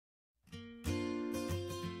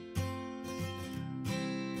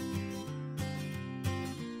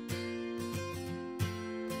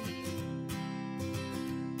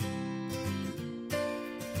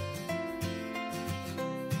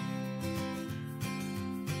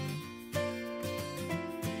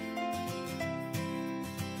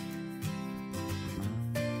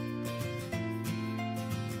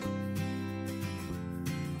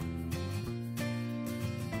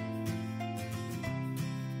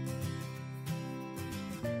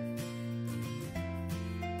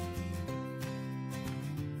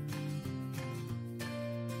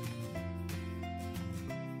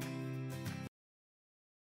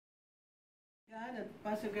that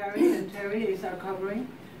Pastor Gary and Terry is our covering.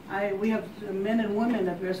 We have men and women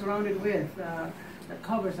that we're surrounded with that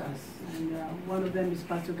covers us, and one of them is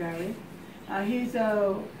Pastor Gary. He's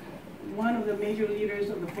one of the major leaders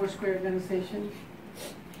of the Foursquare organization.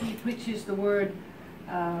 He preaches the word.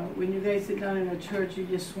 When you guys sit down in a church, you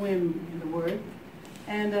just swim in the word.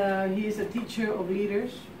 And he is a teacher of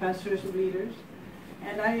leaders, pastors of leaders.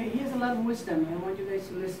 And he has a lot of wisdom. I want you guys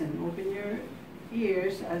to listen. Open your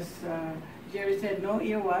ears, as Jerry said, no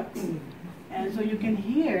earwax. And so you can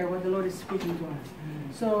hear what the Lord is speaking to us.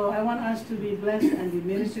 So I want us to be blessed and be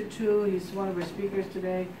ministered to. He's one of our speakers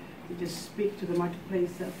today. He just speak to the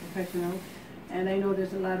marketplace professionals. And I know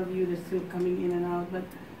there's a lot of you that's still coming in and out. But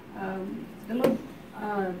the Lord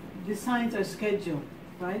designs our schedule,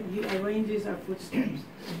 right? He arranges our footsteps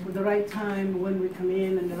for the right time when we come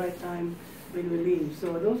in and the right time when we leave.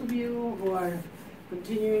 So those of you who are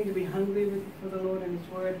continuing to be hungry for the Lord and His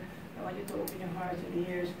Word, I want you to open your hearts and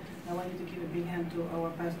ears. I want you to give a big hand to our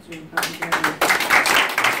pastor, Pastor Gary.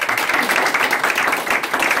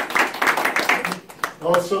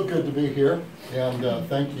 Oh, it's so good to be here, and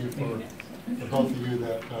thank you for both of you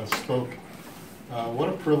that spoke. What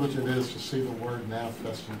a privilege it is to see the Word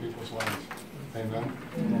manifest in people's lives. Amen?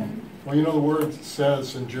 Amen. Well, you know, the Word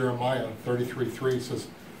says in Jeremiah 33:3, it says,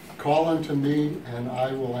 "Call unto me, and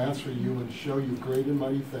I will answer you and show you great and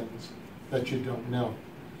mighty things that you don't know."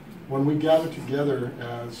 When we gather together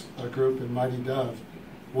as a group in Mighty Dove,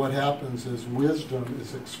 what happens is wisdom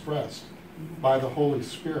is expressed by the Holy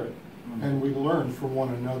Spirit, and we learn from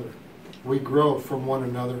one another. We grow from one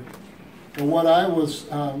another. And what I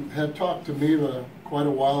had talked to Mila quite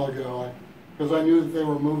a while ago, because I knew that they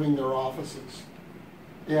were moving their offices.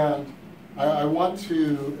 And I want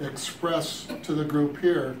to express to the group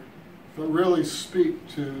here, but really speak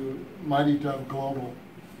to Mighty Dove Global,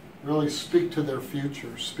 really speak to their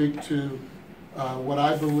future, speak to what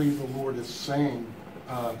I believe the Lord is saying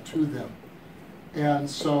to them. And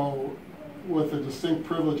so with the distinct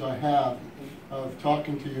privilege I have of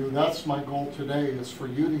talking to you, that's my goal today, is for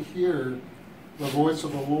you to hear the voice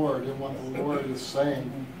of the Lord and what the Lord is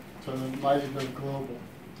saying to Mighty Dove Global.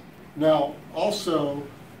 Now, also,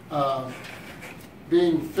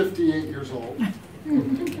 being 58 years old,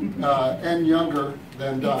 and younger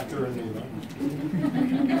than Dr. Anita,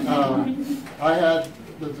 I had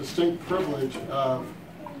the distinct privilege of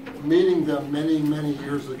meeting them many, many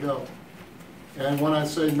years ago. And when I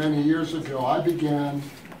say many years ago, I began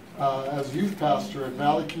as youth pastor at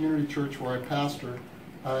Valley Community Church, where I pastor,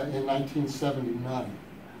 in 1979.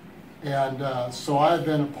 And so I have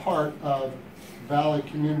been a part of Valley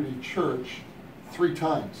Community Church 3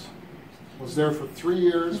 times. Was there for 3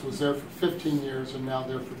 years, was there for 15 years, and now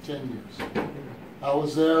there for 10 years. I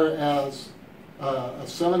was there as a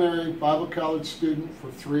seminary Bible college student for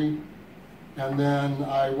 3, and then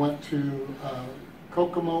I went to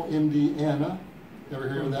Kokomo, Indiana. Ever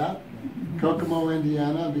hear of that? Kokomo,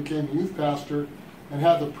 Indiana, and became a youth pastor and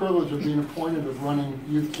had the privilege of being appointed of running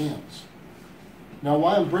youth camps. Now,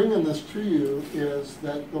 why I'm bringing this to you is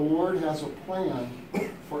that the Lord has a plan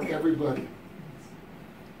for everybody.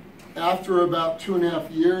 After about 2.5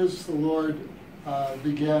 years, the Lord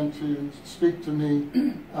began to speak to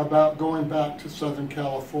me about going back to Southern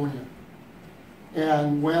California.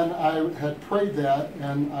 And when I had prayed that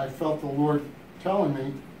and I felt the Lord telling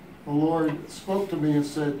me, the Lord spoke to me and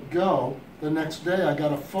said, "Go." The next day I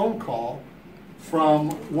got a phone call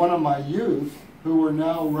from one of my youth who were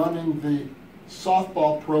now running the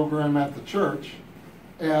softball program at the church,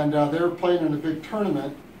 and they were playing in a big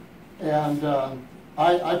tournament, and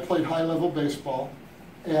I played high-level baseball,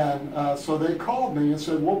 and so they called me and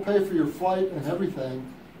said, "We'll pay for your flight and everything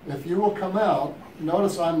if you will come out."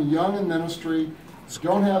 Notice I'm young in ministry,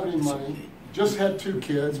 don't have any money, just had 2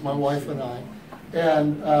 kids, my wife and I,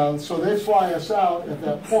 and so they fly us out. At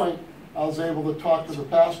that point, I was able to talk to the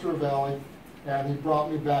pastor of Valley, and he brought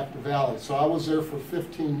me back to Valley. So I was there for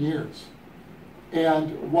 15 years.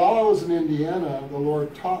 And while I was in Indiana, the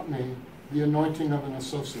Lord taught me the anointing of an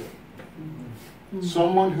associate.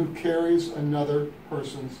 Someone who carries another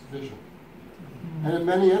person's vision. And in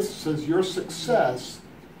many instances, your success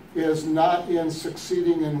is not in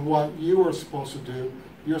succeeding in what you are supposed to do.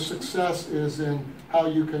 Your success is in how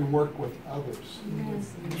you can work with others.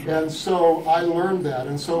 And so I learned that.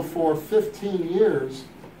 And so for 15 years,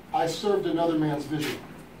 I served another man's vision.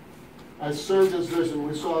 I served his vision.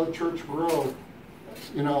 We saw the church grow,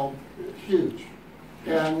 you know, huge.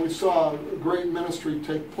 And we saw great ministry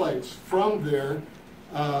take place. From there,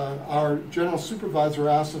 our general supervisor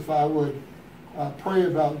asked if I would pray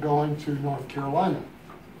about going to North Carolina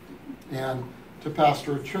and to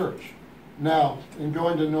pastor a church. Now, in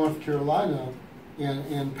going to North Carolina,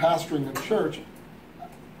 in pastoring a church.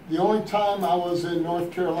 The only time I was in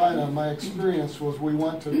North Carolina, my experience was we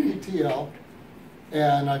went to PTL,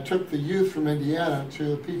 and I took the youth from Indiana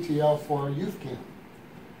to PTL for a youth camp.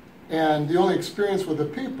 And the only experience with the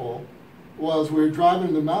people was we were driving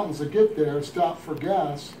in the mountains to get there, stopped for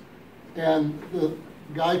gas, and the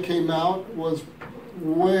guy came out, was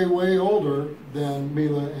way, way older than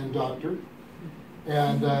Mila and Doctor.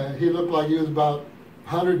 And he looked like he was about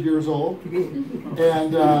 100 years old.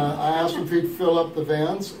 And I asked him if he'd fill up the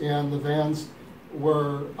vans, and the vans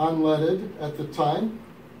were unleaded at the time.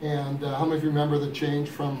 And how many of you remember the change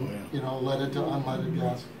from, leaded to unleaded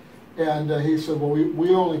gas? And he said, well, we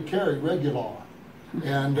only carry regular.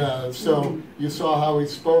 And so you saw how he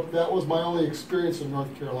spoke. That was my only experience in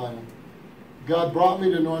North Carolina. God brought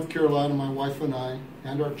me to North Carolina, my wife and I,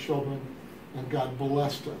 and our children, and God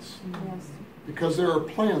blessed us. Yes. Because there are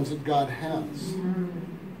plans that God has.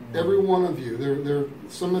 Mm-hmm. Every one of you.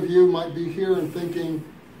 Some of you might be here and thinking,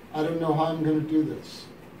 I don't know how I'm going to do this.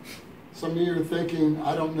 Some of you are thinking,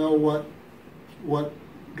 I don't know what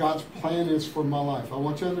God's plan is for my life. I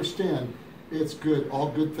want you to understand, it's good. All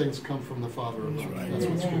good things come from the Father above. Right. That's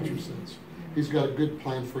what Scripture says. He's got a good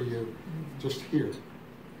plan for you. Just hear.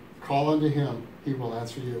 Call unto Him. He will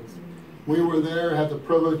answer you. We were there, had the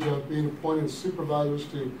privilege of being appointed as supervisors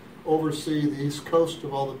to oversee the East Coast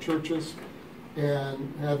of all the churches,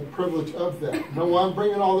 and had the privilege of that. Now, why I'm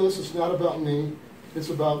bringing all this, it's not about me.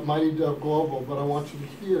 It's about Mighty Dove Global, but I want you to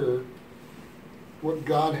hear what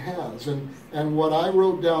God has. And what I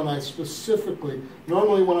wrote down, I specifically,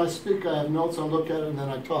 normally when I speak I have notes, I look at it and then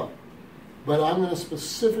I talk. But I'm going to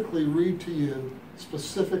specifically read to you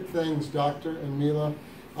specific things, Doctor and Mila.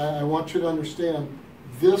 I want you to understand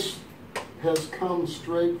this has come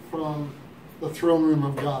straight from the throne room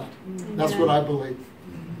of God. That's what I believe.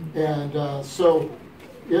 And so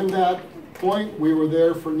in that point, we were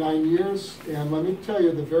there for 9 years. And let me tell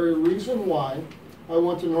you, the very reason why I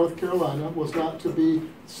went to North Carolina was not to be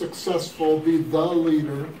successful, be the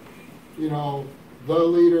leader, the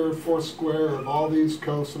leader Foursquare of all the East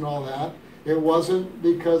Coast and all that. It wasn't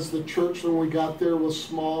because the church when we got there was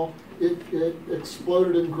small. It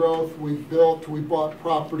exploded in growth. We built, we bought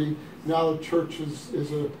property. Now the church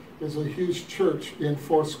is a huge church in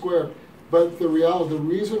Foursquare. But the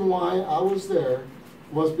reason why I was there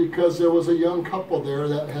was because there was a young couple there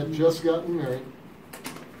that had just gotten married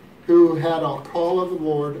who had a call of the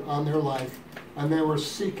Lord on their life, and they were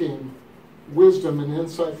seeking wisdom and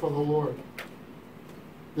insight from the Lord.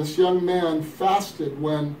 This young man fasted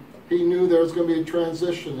when he knew there was going to be a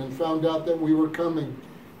transition and found out that we were coming.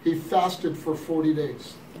 He fasted for 40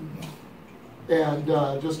 days and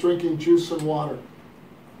just drinking juice and water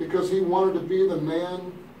because he wanted to be the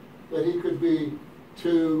man that he could be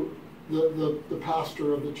to the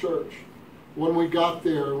pastor of the church. When we got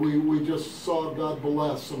there, we just saw God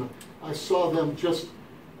bless, and I saw them just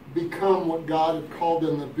become what God had called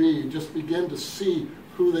them to be, just begin to see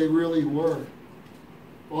who they really were.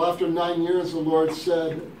 Well, after 9 years, the Lord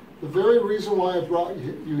said, the very reason why I brought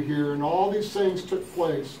you here and all these things took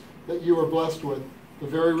place that you were blessed with, the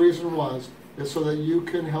very reason is so that you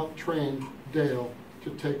can help train Dale to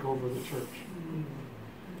take over the church.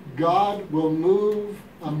 God will move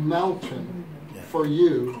a mountain for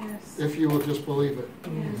you if you will just believe it.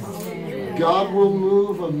 Yes. God will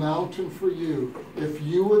move a mountain for you if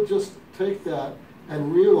you would just take that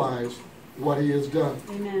and realize what He has done.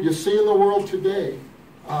 Amen. You see in the world today,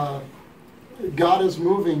 God is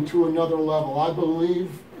moving to another level. I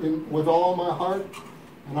believe with all my heart,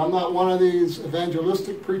 and I'm not one of these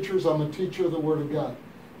evangelistic preachers, I'm a teacher of the Word of God.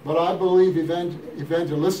 But I believe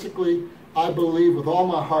evangelistically, I believe with all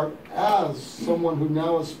my heart, as someone who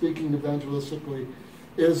now is speaking evangelistically,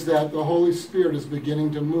 is that the Holy Spirit is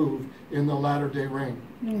beginning to move in the latter-day rain.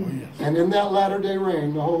 Oh, yes. And in that latter-day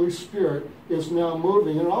rain, the Holy Spirit is now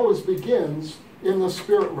moving. And it always begins in the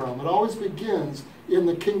spirit realm. It always begins in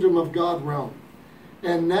the kingdom of God realm.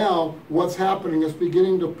 And now what's happening is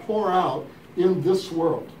beginning to pour out in this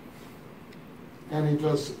world. And He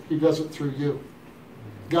does it through you.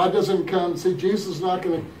 God doesn't come. See, Jesus is not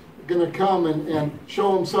going to come and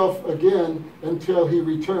show Himself again until He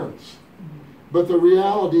returns. But the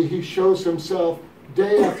reality, He shows Himself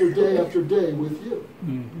day after day after day with you.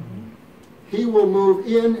 Mm-hmm. He will move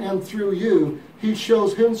in and through you. He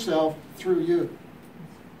shows Himself through you.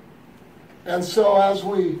 And so as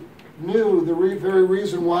we knew, the very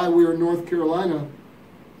reason why we were in North Carolina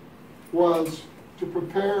was to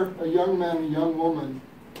prepare a young man and a young woman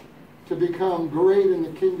to become great in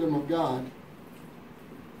the kingdom of God.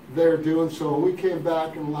 They're doing so. We came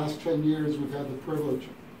back in the last 10 years. We've had the privilege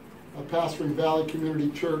of pastoring Valley Community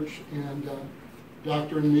Church, and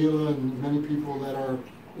Dr. and Mila and many people that are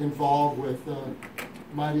involved with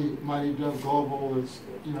Mighty Dove Global is,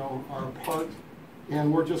 are a part,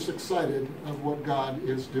 and we're just excited of what God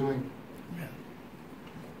is doing.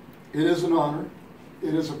 It is an honor,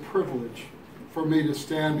 it is a privilege for me to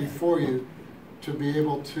stand before you to be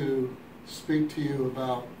able to speak to you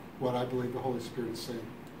about what I believe the Holy Spirit is saying.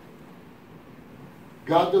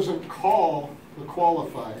 God doesn't call the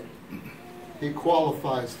qualified, He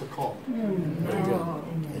qualifies the called.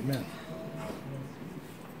 Amen.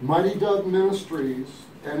 Mighty Dove Ministries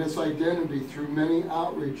and its identity through many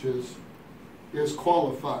outreaches is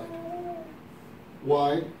qualified.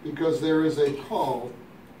 Why? Because there is a call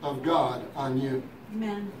of God on you.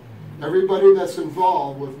 Amen. Everybody that's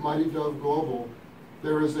involved with Mighty Dove Global,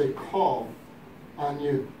 there is a call on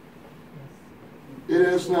you. It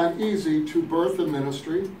is not easy to birth a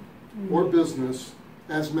ministry or business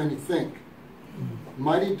as many think.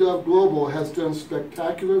 Mighty Dove Global has done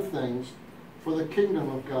spectacular things for the kingdom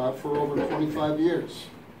of God for over 25 years.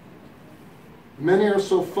 Many are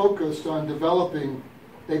so focused on developing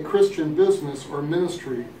a Christian business or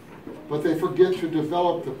ministry, but they forget to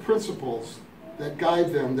develop the principles that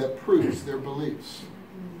guide them, that proves their beliefs.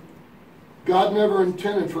 God never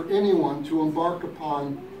intended for anyone to embark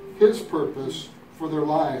upon His purpose for their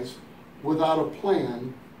lives without a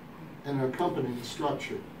plan and an accompanying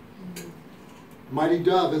structure. Mighty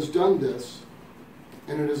Dove has done this,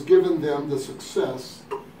 and it has given them the success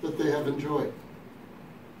that they have enjoyed.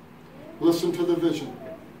 Listen to the vision.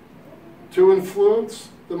 To influence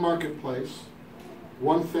the marketplace,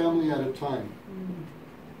 one family at a time,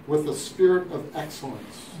 with a spirit of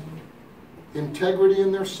excellence, integrity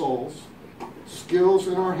in their souls, skills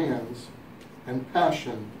in our hands, and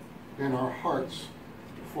passion in our hearts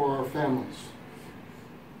for our families.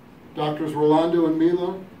 Doctors Rolando and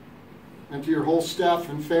Mila, and to your whole staff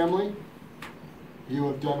and family, you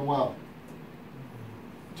have done well.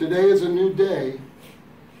 Today is a new day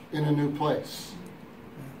in a new place.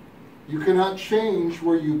 You cannot change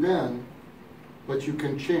where you've been, but you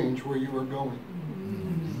can change where you are going.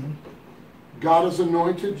 God has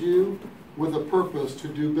anointed you with a purpose to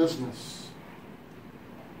do business.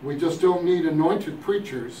 We just don't need anointed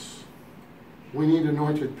preachers. We need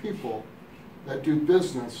anointed people that do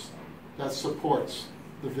business that supports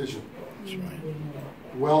the vision. That's right.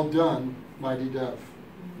 Well done, Mighty Dove.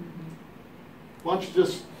 Why don't you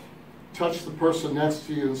just touch the person next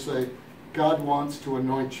to you and say, God wants to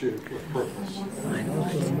anoint you with purpose.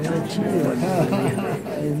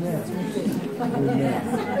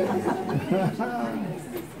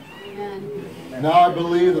 Now I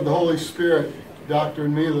believe that the Holy Spirit, Dr.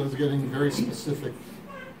 and Mila, is getting very specific.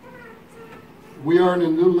 We are in a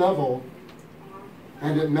new level,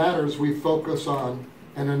 and it matters we focus on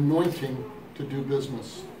an anointing to do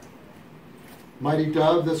business. Mighty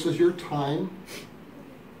Dove, this is your time.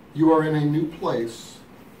 You are in a new place.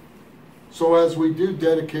 So as we do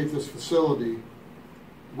dedicate this facility,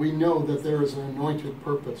 we know that there is an anointed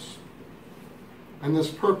purpose. And this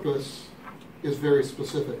purpose is very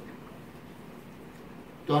specific.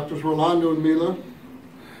 Doctors Rolando and Mila,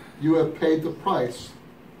 you have paid the price,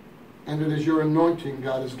 and it is your anointing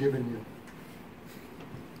God has given you.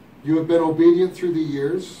 You have been obedient through the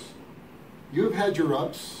years. You have had your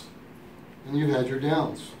ups, and you've had your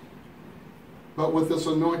downs. But with this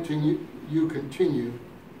anointing, you continue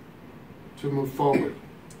to move forward.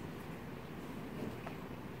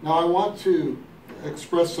 Now I want to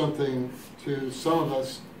express something to some of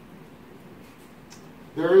us.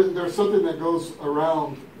 There's something that goes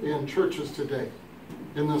around in churches today,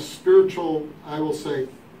 in the spiritual, I will say,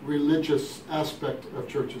 religious aspect of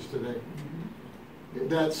churches today,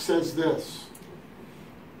 that says this: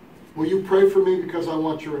 will you pray for me because I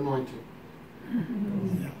want your anointing?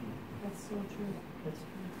 That's so true. That's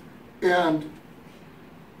true. And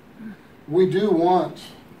we do want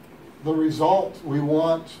the result. We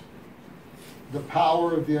want the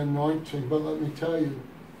power of the anointing. But let me tell you,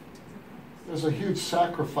 there's a huge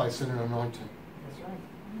sacrifice in an anointing. That's right.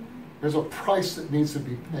 There's a price that needs to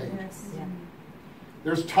be paid. Yes. Yeah.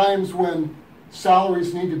 There's times when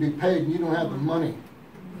salaries need to be paid and you don't have the money.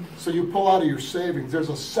 So you pull out of your savings. There's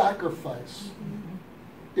a sacrifice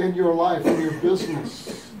in your life, in your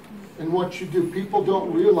business, in what you do. People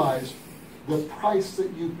don't realize the price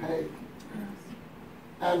that you pay.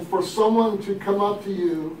 And for someone to come up to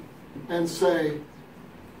you and say,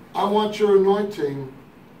 I want your anointing,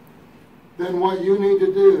 then what you need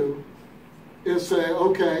to do is say,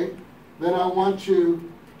 okay, then I want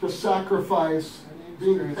you to sacrifice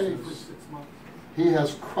being paid for 6 months. He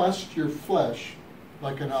has crushed your flesh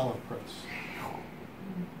like an olive press.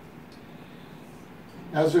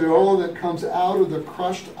 As the oil that comes out of the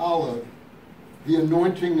crushed olive, the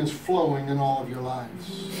anointing is flowing in all of your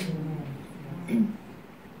lives.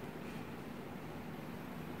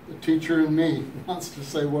 The teacher in me wants to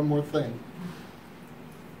say one more thing.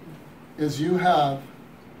 Is you have,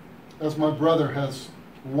 as my brother has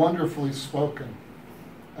wonderfully spoken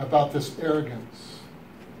about this arrogance,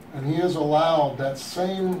 and he has allowed that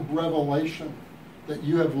same revelation that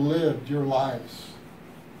you have lived your lives.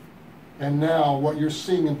 And now what you're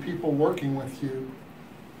seeing in people working with you,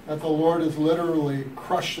 that the Lord is literally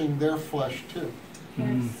crushing their flesh too.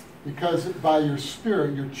 Yes. Because by your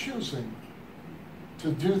spirit, you're choosing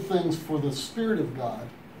to do things for the Spirit of God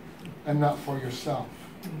and not for yourself.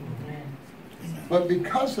 Amen. But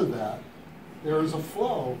because of that, there is a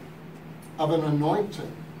flow of an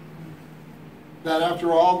anointing that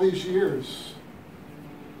after all these years,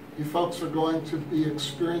 you folks are going to be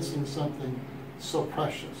experiencing something so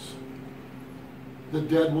precious. The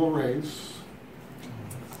dead will raise.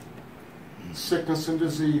 Sickness and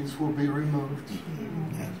disease will be removed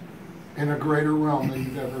in a greater realm than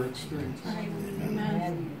you've ever experienced.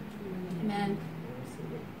 Amen. Amen.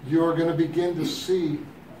 You're going to begin to see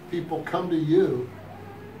people come to you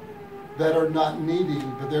that are not needy,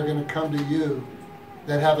 but they're going to come to you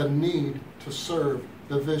that have a need to serve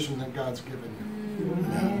the vision that God's given you.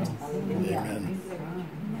 Amen.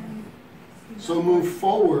 So move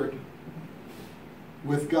forward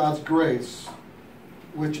with God's grace,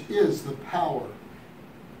 which is the power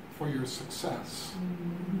for your success.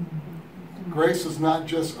 Grace is not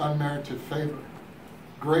just unmerited favor.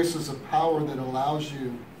 Grace is a power that allows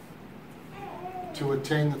you to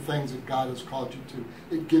attain the things that God has called you to.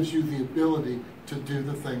 It gives you the ability to do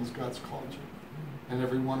the things God's called you, and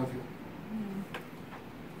every one of you.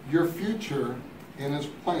 Your future in His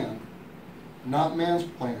plan, not man's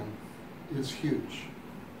plan, is huge.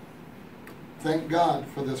 Thank God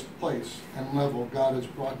for this place and level God has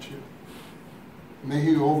brought you. May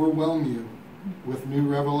He overwhelm you with new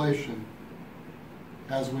revelation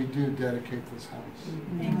as we do dedicate this house.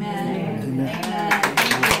 Amen. Amen.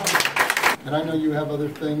 And I know you have other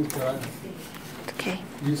things, but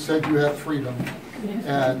you said you have freedom.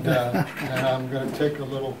 And I'm going to take a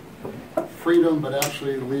little freedom, but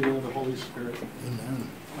actually the leading of the Holy Spirit. Amen.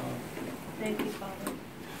 Thank you, Father.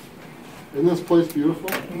 Isn't this place beautiful?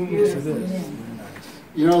 Yes, it is. Very nice.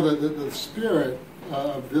 You know, the spirit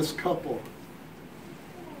of this couple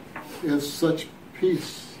is such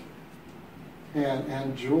peace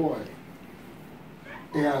and joy.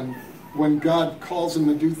 And when God calls them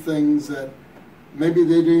to do things that maybe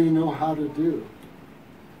they didn't even know how to do,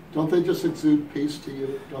 don't they just exude peace to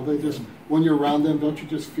you? Don't they just, when you're around them, don't you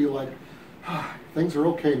just feel like, things are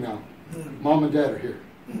okay now. Mom and Dad are here.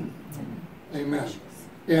 Amen.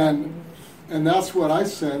 And that's what I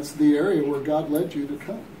sense, the area where God led you to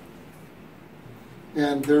come.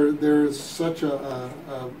 And there is such a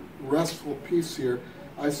restful peace here.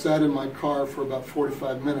 I sat in my car for about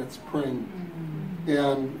 45 minutes praying.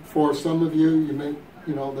 And for some of you, you may,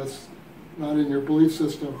 that's not in your belief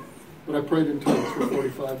system, but I prayed in tongues for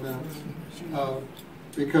 45 minutes.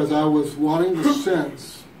 Because I was wanting to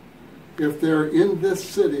sense if there in this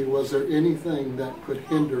city was there anything that could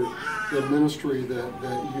hinder the ministry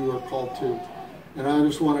that you are called to. And I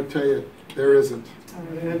just want to tell you, there isn't.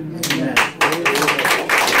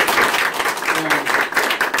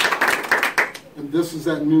 And this is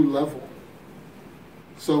that new level.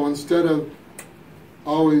 So instead of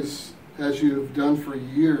always, as you've done for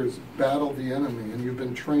years, battle the enemy, and you've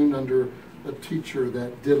been trained under a teacher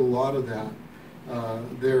that did a lot of that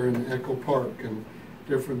there in Echo Park and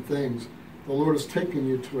different things, the Lord has taken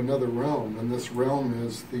you to another realm, and this realm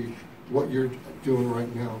is what you're doing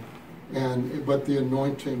right now. But the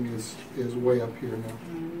anointing is way up here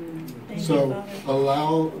now. So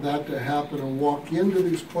allow that to happen and walk into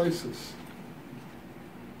these places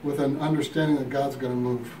with an understanding that God's going to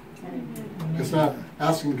move. It's not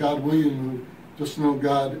asking God, will you move? Just know,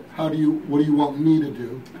 God, what do you want me to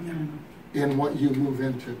do in what you move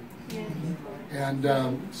into? And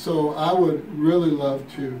so I would really love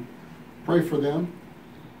to pray for them.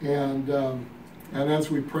 And as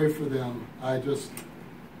we pray for them, I just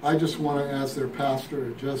want to, as their pastor,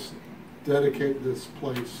 just dedicate this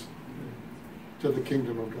place to the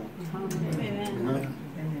kingdom of God. Amen.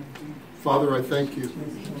 Father, I thank you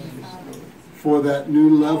for that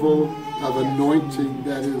new level of anointing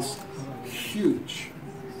that is huge.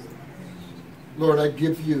 Lord, I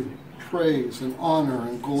give you praise and honor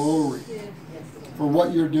and glory for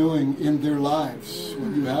what you're doing in their lives,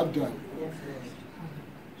 what you have done.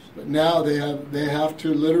 But now they have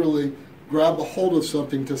to literally grab a hold of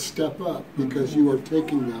something to step up, because you are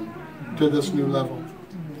taking them to this new level.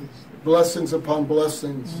 blessings upon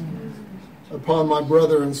blessings upon my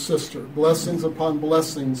brother and sister, blessings upon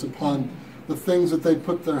the things that they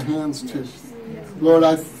put their hands to. Lord,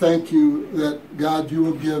 I thank you that, God, you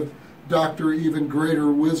will give Doctor even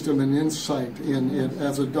greater wisdom and insight in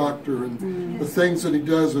as a doctor and the things that he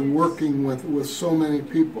does in working with so many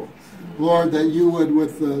people. Lord, that you would,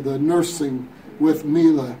 with the nursing with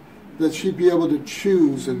Mila, that she'd be able to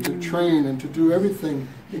choose and to train and to do everything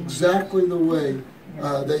exactly the way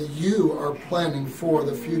that you are planning for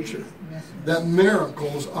the future. That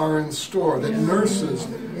miracles are in store, that nurses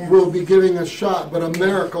will be giving a shot, but a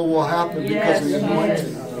miracle will happen because of the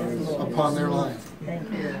anointing upon their life.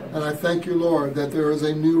 And I thank you, Lord, that there is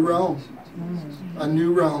a new realm, a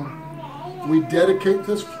new realm. We dedicate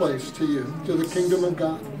this place to you, to the kingdom of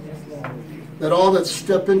God. That all that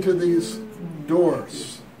step into these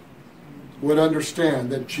doors would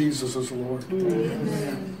understand that Jesus is Lord.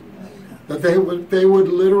 That they would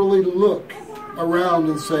literally look around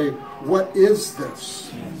and say, what is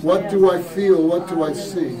this? What do I feel? What do I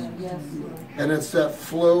see? And it's that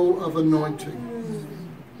flow of anointing,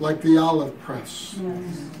 like the olive press,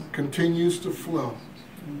 continues to flow.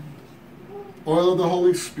 Oil of the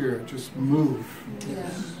Holy Spirit, just move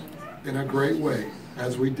in a great way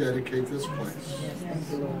as we dedicate this place.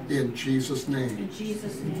 In Jesus' name. In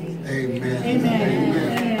Jesus' name. Amen.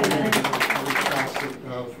 Amen. Facet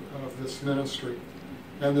of this ministry.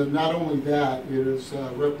 And then not only that, it is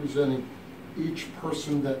representing each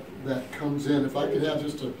person that comes in. If I could have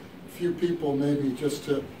just a few people maybe just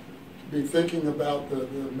to be thinking about the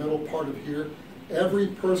middle part of here. Every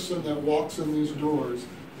person that walks in these doors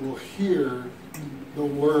will hear the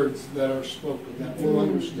words that are spoken, that will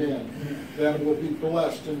understand, that will be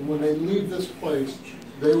blessed. And when they leave this place,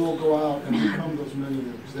 they will go out and become those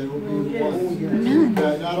millionaires. They will be the ones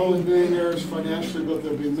that not only millionaires financially, but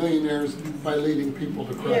they'll be millionaires by leading people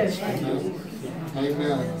to Christ. Amen.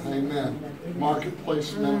 Amen. Amen.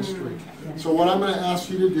 Marketplace ministry. So what I'm going to ask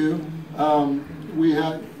you to do,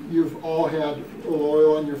 you've all had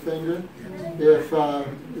oil on your finger.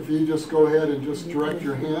 If you just go ahead and just direct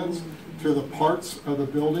your hands to the parts of the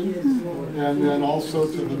building, and then also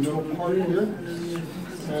to the middle part here.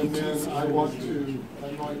 And then I want to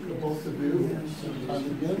invite both of you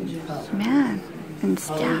again. Man. And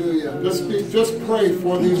hallelujah. Just pray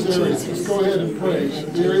for these areas. Just go ahead and pray.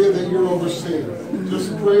 The area that you're overseeing.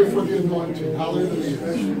 Just pray for the anointing. Hallelujah.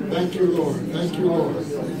 Thank you, Lord. Thank you, Lord.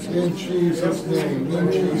 In Jesus' name.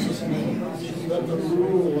 In Jesus' name. Let the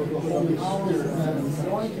rule of the Holy Spirit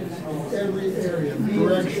in every area,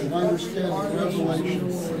 direction, understanding,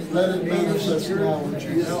 revelation, let it manifest now in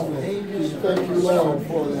Jesus' name. Thank you, Lord,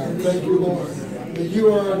 for that. Thank you, Lord, that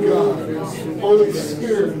you are our God. Holy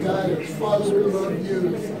Spirit, guide us. Father, we love you.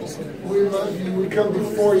 We love you. We come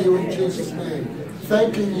before you in Jesus' name,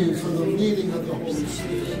 thanking you for the leading of the Holy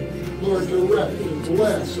Spirit. Lord, direct and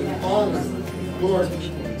bless and honor. Lord,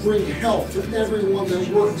 bring health to everyone that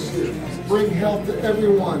works here. Bring health to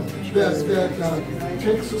everyone that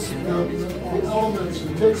takes us the elements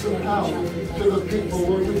and takes them out to the people.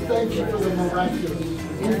 Lord, we thank you for the miraculous.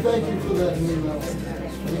 We thank you for that new level.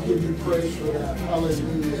 We give you praise for that.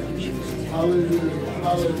 Hallelujah. Hallelujah.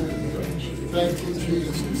 Hallelujah. Thank you,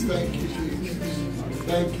 Jesus. Thank you, Jesus.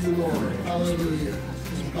 Thank you, Lord. Hallelujah.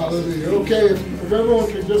 Hallelujah. Okay, if everyone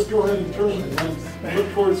can just go ahead and turn and look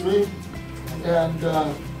towards me. And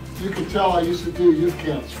you can tell I used to do youth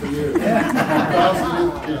camps for years. I was in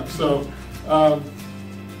youth camp. So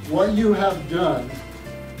what you have done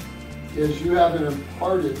is you have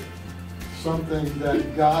imparted something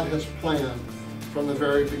that God has planned from the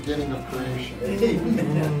very beginning of creation.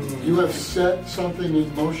 You have set something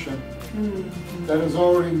in motion that is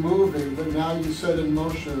already moving, but now you set in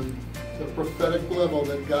motion the prophetic level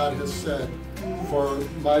that God has set for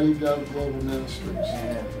Mighty Dove Global Ministries.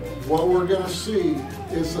 What we're going to see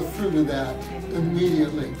is the fruit of that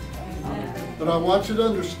immediately. But I want you to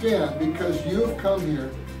understand, because you've come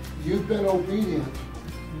here, you've been obedient.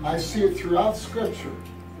 I see it throughout Scripture.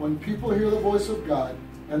 When people hear the voice of God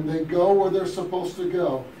and they go where they're supposed to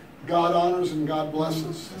go, God honors and God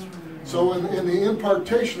blesses. So in the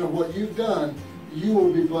impartation of what you've done, you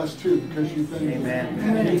will be blessed too, because you've been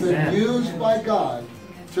used by God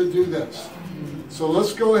to do this. So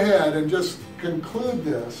let's go ahead and just conclude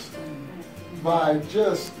this by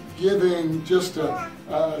just giving just a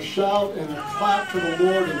shout and a clap to the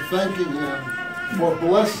Lord and thanking Him for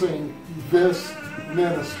blessing this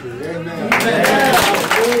ministry. Amen.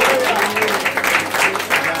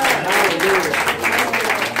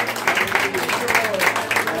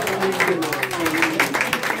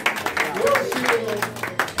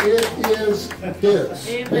 It is His.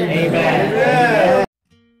 Amen.